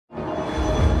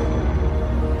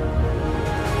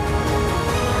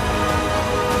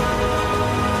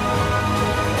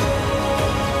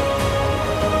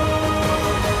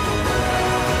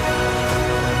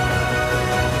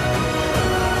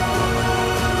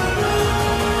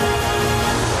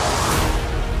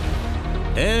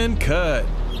cut.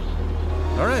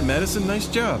 All right, Madison, nice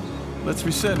job. Let's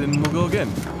reset and we'll go again.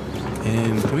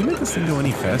 And can we make this thing go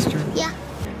any faster? Yeah.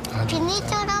 Can you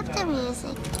turn up the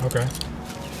music? Okay.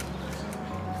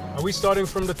 Are we starting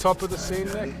from the top of the scene,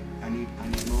 Nick? I need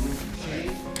a moment.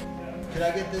 Shane, could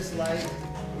I get this light?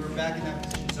 We're back in that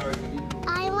position. Sorry.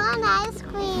 I want ice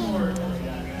cream.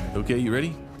 Okay, you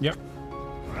ready? Yep.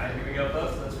 All right, here we go,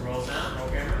 folks. Let's roll sound, roll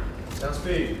camera. Sound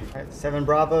speed. All right, 7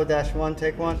 Bravo -1,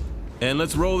 take 1. And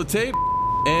let's roll the tape.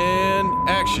 And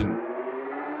action.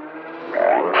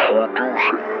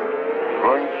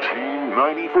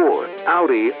 1994,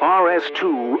 Audi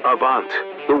RS2 Avant,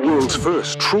 the world's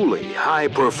first truly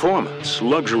high-performance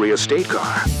luxury estate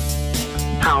car.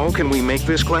 How can we make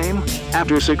this claim?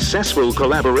 After successful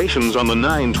collaborations on the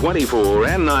 924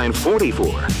 and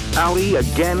 944, Audi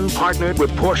again partnered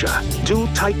with Porsche, two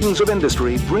titans of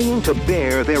industry bringing to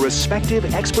bear their respective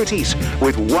expertise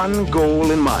with one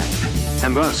goal in mind.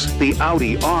 And thus, the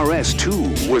Audi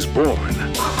RS2 was born.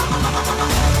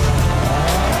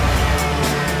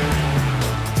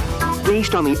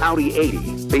 Based on the Audi 80,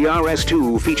 the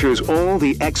RS2 features all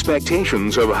the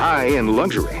expectations of high-end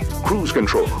luxury: cruise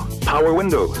control, power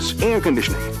windows, air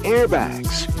conditioning,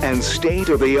 airbags, and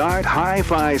state-of-the-art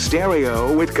hi-fi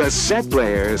stereo with cassette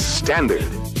players standard.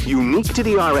 Unique to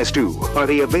the RS2 are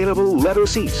the available leather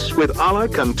seats with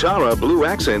Alcantara blue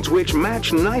accents which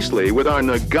match nicely with our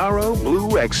Nagaro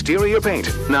blue exterior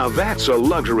paint. Now that's a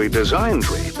luxury design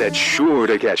trait that's sure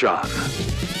to catch on.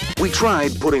 We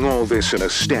tried putting all this in a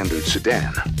standard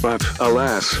sedan, but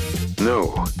alas,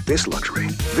 no. This luxury,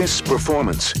 this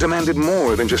performance demanded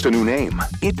more than just a new name.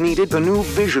 It needed a new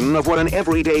vision of what an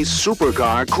everyday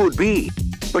supercar could be.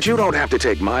 But you don't have to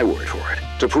take my word for it.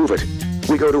 To prove it,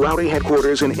 we go to Audi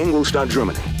headquarters in Ingolstadt,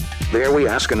 Germany. There we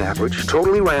ask an average,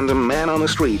 totally random man on the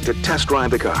street to test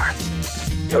drive the car.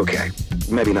 Okay,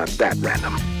 maybe not that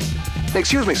random.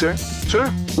 Excuse me, sir. Sir,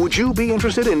 would you be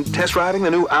interested in test driving the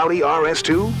new Audi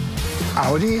RS2?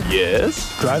 Audi?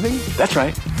 Yes? Driving? That's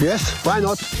right. Yes, why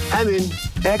not? I'm in.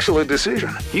 Excellent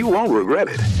decision. You won't regret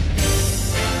it.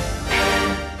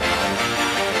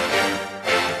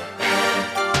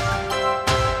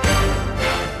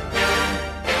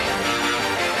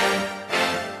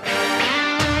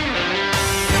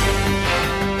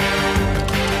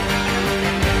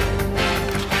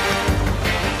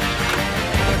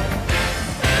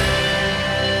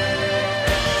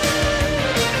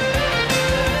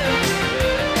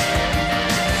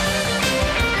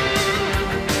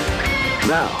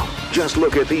 Now, just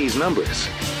look at these numbers.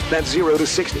 That's 0 to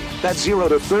 60. That's 0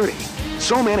 to 30.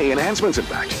 So many enhancements, in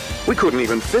fact. We couldn't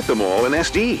even fit them all in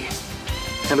SD.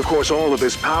 And of course, all of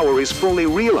this power is fully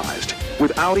realized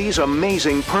with Audi's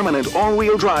amazing permanent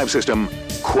all-wheel drive system,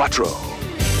 Quattro.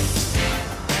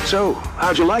 So,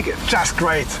 how'd you like it? Just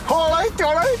great. All right.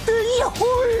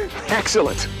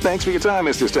 Excellent. Thanks for your time,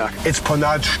 Mr. Stuck. It's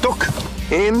pronounced Stuck.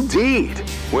 Indeed.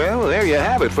 Well, there you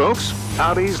have it, folks.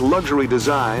 Audi's luxury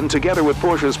design, together with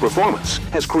Porsche's performance,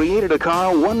 has created a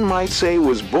car one might say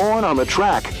was born on the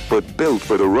track, but built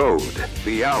for the road.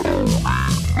 The Audi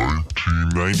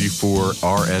 1994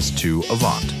 RS2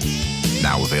 Avant.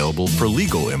 Now available for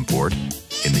legal import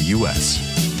in the U.S.